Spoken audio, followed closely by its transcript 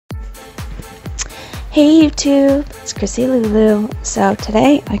Hey YouTube, it's CrissyLulu. So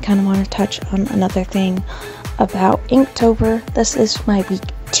today I kind of want to touch on another thing about Inktober. This is my week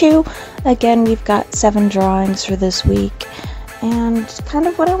 2. Again, we've got 7 drawings for this week. And kind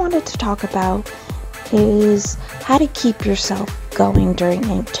of what I wanted to talk about is how to keep yourself going during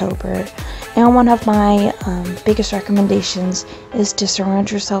Inktober. And one of my biggest recommendations is to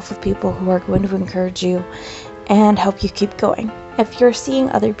surround yourself with people who are going to encourage you and help you keep going. If you're seeing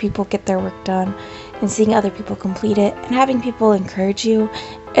other people get their work done and seeing other people complete it and having people encourage you,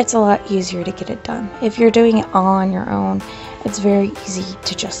 it's a lot easier to get it done. If you're doing it all on your own, it's very easy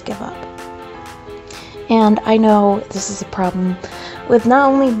to just give up. And I know this is a problem with not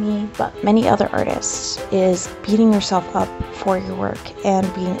only me, but many other artists, is beating yourself up for your work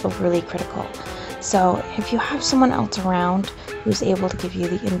and being overly critical. So if you have someone else around who's able to give you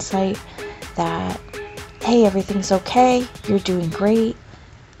the insight that, hey, everything's okay, you're doing great,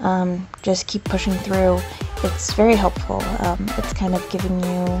 just keep pushing through, it's very helpful. It's kind of giving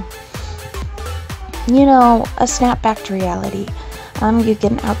you, a snap back to reality. You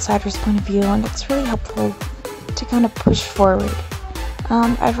get an outsider's point of view, and it's really helpful to kind of push forward.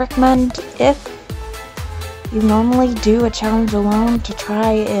 I'd recommend, if you normally do a challenge alone, to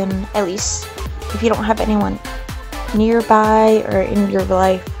try and, at least if you don't have anyone nearby or in your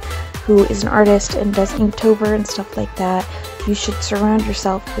life who is an artist and does Inktober and stuff like that, you should surround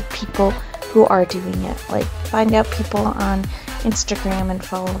yourself with people who are doing it. Like, find out people on Instagram and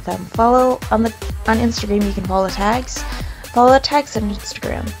follow them. On Instagram, you can follow tags. Follow the tags on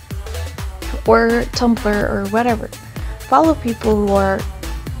Instagram or Tumblr or whatever. Follow people who are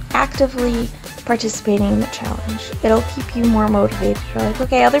actively participating in the challenge. It'll keep you more motivated. You're like,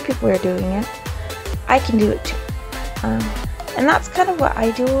 okay, other people are doing it, I can do it too. And that's kind of what I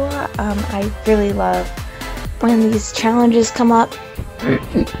do a lot. I really love when these challenges come up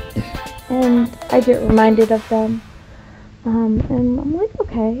and I get reminded of them. And I'm like,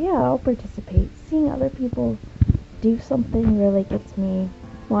 okay, yeah, I'll participate. Seeing other people do something really gets me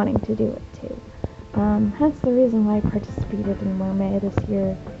wanting to do it too. Hence the reason why I participated in Mermaid this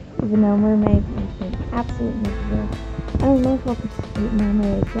year, even though Mermaid makes me absolutely miserable. I don't know if I'll participate in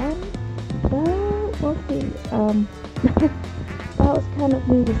Mermaid again, but we'll see. That was kind of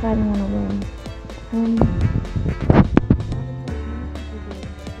me deciding on a whim.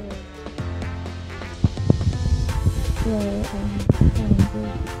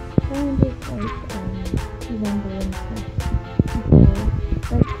 Challenges like November and stuff.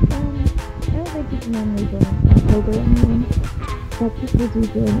 But I don't think people normally do October anymore. But people do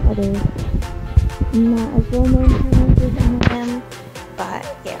during other not as well known challenges on them. But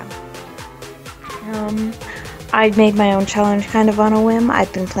yeah. I made my own challenge kind of on a whim.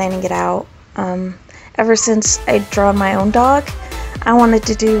 I've been planning it out. Ever since I draw my own dog, I wanted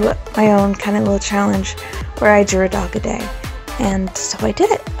to do my own kind of little challenge where I drew a dog a day. And so I did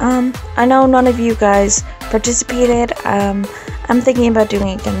it. I know none of you guys participated. I'm thinking about doing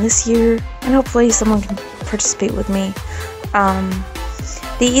it again this year, and hopefully someone can participate with me.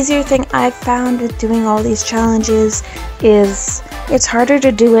 The easier thing I've found with doing all these challenges is it's harder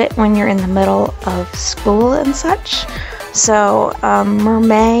to do it when you're in the middle of school and such. So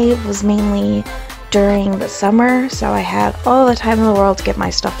Mermaid was mainly during the summer, so I had all the time in the world to get my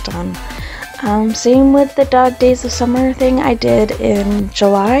stuff done. Same with the Dog Days of Summer thing I did in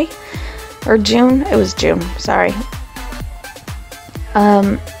July or June. It was June, sorry.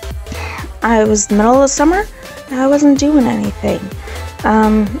 I was in the middle of summer, I wasn't doing anything.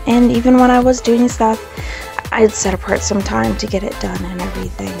 And even when I was doing stuff, I'd set apart some time to get it done and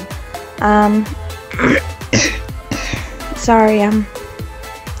everything. Sorry, I'm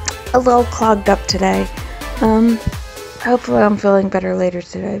a little clogged up today. Hopefully I'm feeling better later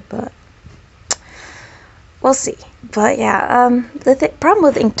today, but we'll see. But yeah, the problem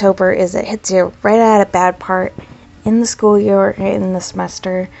with Inktober is it hits you right at a bad part in the school year or in the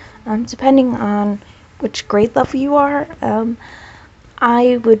semester. Depending on which grade level you are,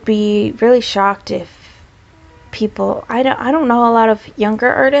 I would be really shocked if people, I don't know a lot of younger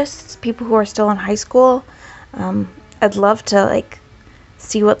artists, people who are still in high school. I'd love to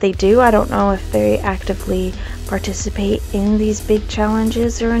see what they do. I don't know if they actively participate in these big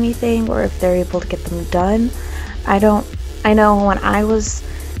challenges or anything, or if they're able to get them done. I know when I was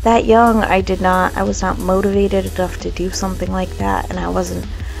that young, I was not motivated enough to do something like that, and I wasn't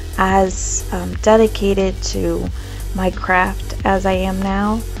as dedicated to my craft as I am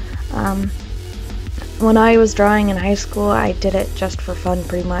now. When I was drawing in high school, I did it just for fun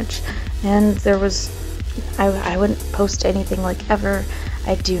pretty much, and I wouldn't post anything ever.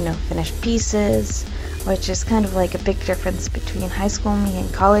 I do no finished pieces, which is kind of like a big difference between high school me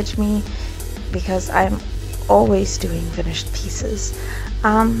and college me. because I'm always doing finished pieces.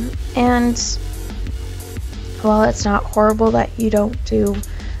 And while it's not horrible that you don't do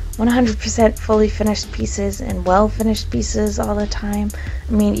 100% fully finished pieces and well finished pieces all the time.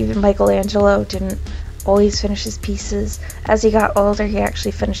 I mean, even Michelangelo didn't always finish his pieces. As he got older, he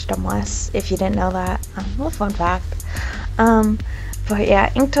actually finished them less, if you didn't know that. Little fun fact. But yeah,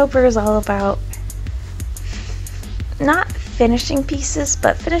 Inktober is all about not finishing pieces,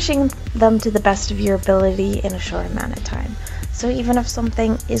 but finishing them to the best of your ability in a short amount of time. So even if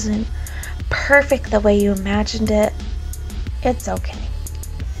something isn't perfect the way you imagined it, it's okay.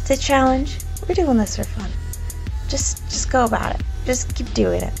 It's a challenge. We're doing this for fun. Just go about it. Just keep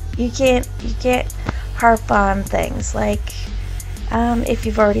doing it. You can't harp on things like if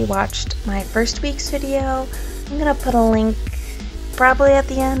you've already watched my first week's video, I'm gonna put a link probably at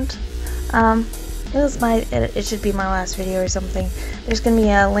the end. It should be my last video or something. There's gonna be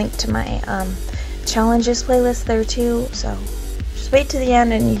a link to my challenges playlist there too, so just wait to the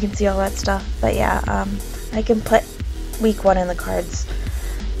end and you can see all that stuff. But yeah, I can put week 1 in the cards.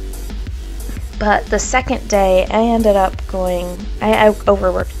 But the second day, I ended up going, I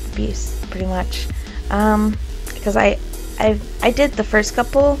overworked the piece pretty much, because I did the first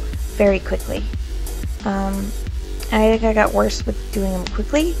couple very quickly. I think I got worse with doing them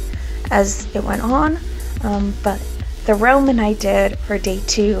quickly as it went on, but the Roman I did for day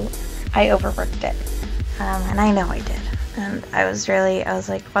 2, I overworked it, and I know I did, and I was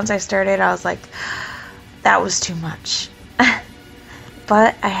like, once I started, I was like, that was too much.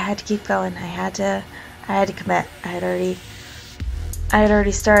 But I had to keep going. I had to commit. I had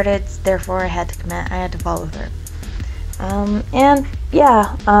already started, therefore I had to commit. I had to follow through. And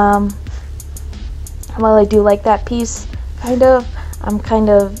yeah, while I do like that piece,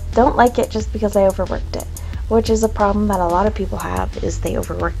 don't like it just because I overworked it, which is a problem that a lot of people have, is they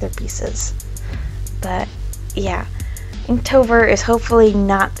overwork their pieces. But yeah, Inktober is hopefully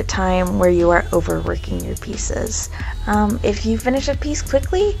not the time where you are overworking your pieces. If you finish a piece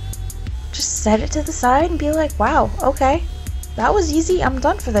quickly, just set it to the side and be like, wow, okay, that was easy, I'm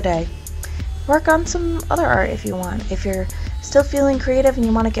done for the day. Work on some other art if you want. If you're still feeling creative and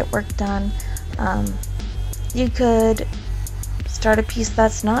you want to get work done, you could start a piece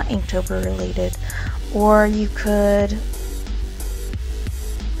that's not Inktober related, or you could,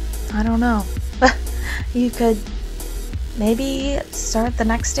 I don't know, you could maybe start the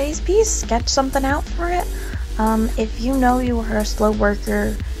next day's piece, sketch something out for it. If you know you are a slow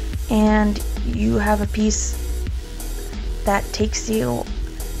worker and you have a piece that takes you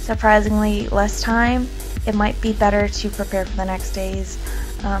surprisingly less time, it might be better to prepare for the next days.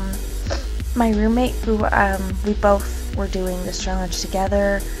 My roommate, who we both were doing this challenge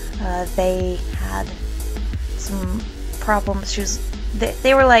together, they had some problems.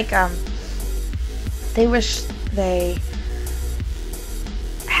 They were like, they wish they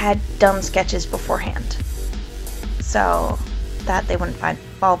had done sketches beforehand, so that they wouldn't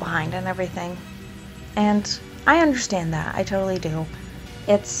fall behind and everything. And I understand that. I totally do.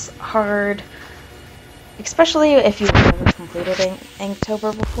 It's hard, especially if you've never completed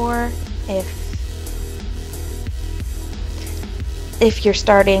Inktober before, if you're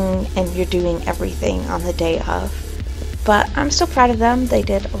starting and you're doing everything on the day of. But I'm still proud of them. They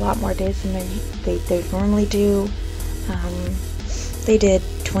did a lot more days than they normally do. They did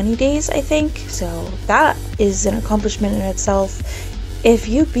 20 days, I think, so that is an accomplishment in itself. If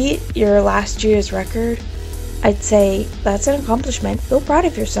you beat your last year's record, I'd say that's an accomplishment. Feel proud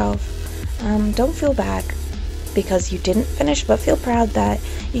of yourself. Don't feel bad because you didn't finish, but feel proud that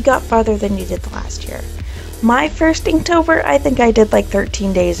you got farther than you did the last year. My first Inktober, I think I did like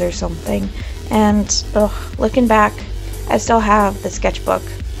 13 days or something, and looking back, I still have the sketchbook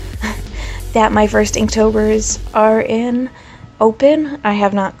that my first Inktober's are in open. I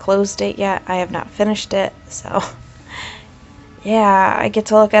have not closed it yet. I have not finished it, so yeah, I get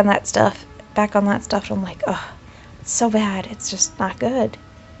to look on that stuff, back on that stuff, and I'm like, oh, it's so bad. It's just not good.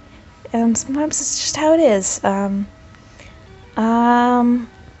 And sometimes it's just how it is.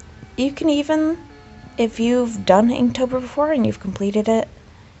 You can even, if you've done Inktober before and you've completed it,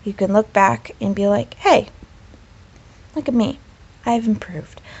 you can look back and be like, hey, look at me, I've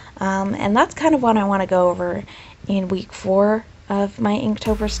improved. And that's kind of what I want to go over in week 4 of my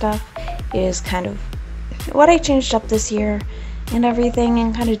Inktober stuff, is kind of what I changed up this year and everything,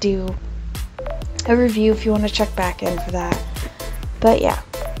 and kind of do a review if you want to check back in for that. But yeah,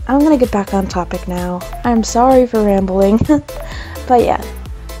 I'm gonna get back on topic now. I'm sorry for rambling. But yeah,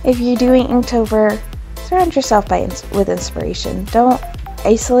 if you're doing Inktober, surround yourself with inspiration. Don't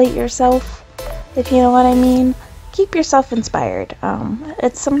isolate yourself, if you know what I mean. Keep yourself inspired.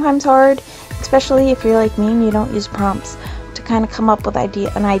 It's sometimes hard. especially if you're like me and you don't use prompts to kind of come up with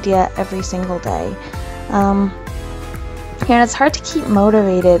an idea every single day. And it's hard to keep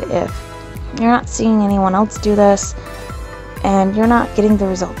motivated if you're not seeing anyone else do this and you're not getting the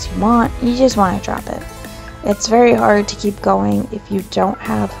results you want. You just want to drop it. It's very hard to keep going if you don't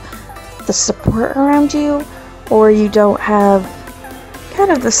have the support around you, or you don't have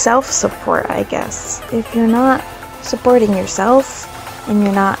kind of the self-support, I guess. If you're not supporting yourself and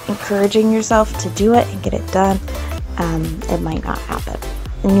you're not encouraging yourself to do it and get it done, it might not happen.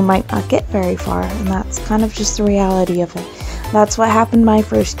 And you might not get very far, and that's kind of just the reality of it. That's what happened my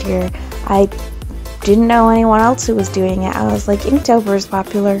first year. I didn't know anyone else who was doing it. I was like, Inktober is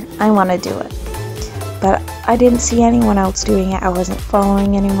popular, I want to do it. But I didn't see anyone else doing it. I wasn't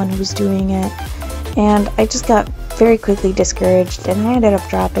following anyone who was doing it. And I just got very quickly discouraged, and I ended up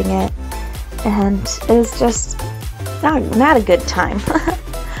dropping it. And it was just not a good time.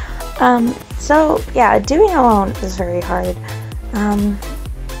 So yeah, doing it alone is very hard.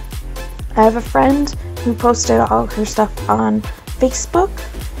 I have a friend who posted all her stuff on Facebook,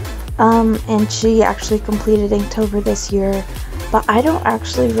 and she actually completed Inktober this year, but I don't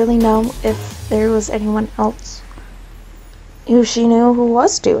actually really know if there was anyone else who she knew who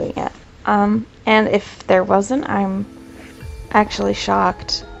was doing it. And if there wasn't, I'm actually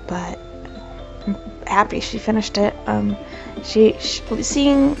shocked, but I'm happy she finished it.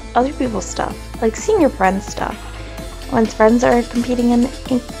 Seeing other people's stuff, like seeing your friends' stuff. When friends are competing in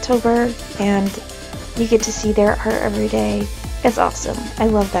Inktober and you get to see their art every day, it's awesome. I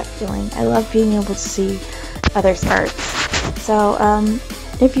love that feeling. I love being able to see others' art. So,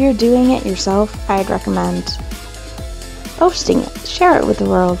 if you're doing it yourself, I'd recommend posting it. Share it with the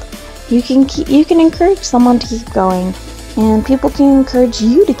world. You can encourage someone to keep going, and people can encourage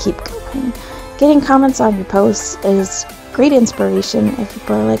you to keep going. Getting comments on your posts is great inspiration. If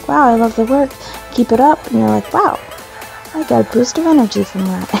people are like, wow, I love the work, keep it up, and you're like, wow, I got a boost of energy from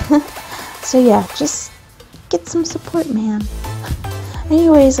that. So yeah, just get some support, man.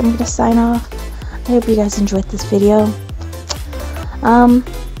 Anyways, I'm gonna sign off. I hope you guys enjoyed this video.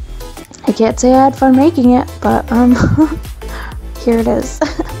 I can't say I had fun making it, but here it is.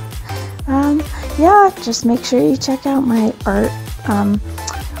 Yeah, just make sure you check out my art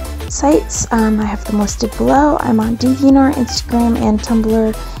sites. I have them listed below. I'm on DeviantArt, Instagram, and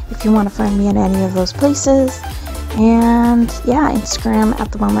Tumblr if you want to find me in any of those places. And yeah, Instagram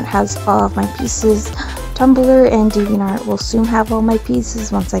at the moment has all of my pieces. Tumblr and DeviantArt will soon have all my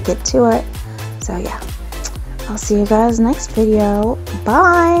pieces once I get to it. So yeah, I'll see you guys next video.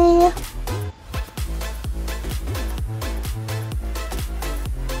 Bye!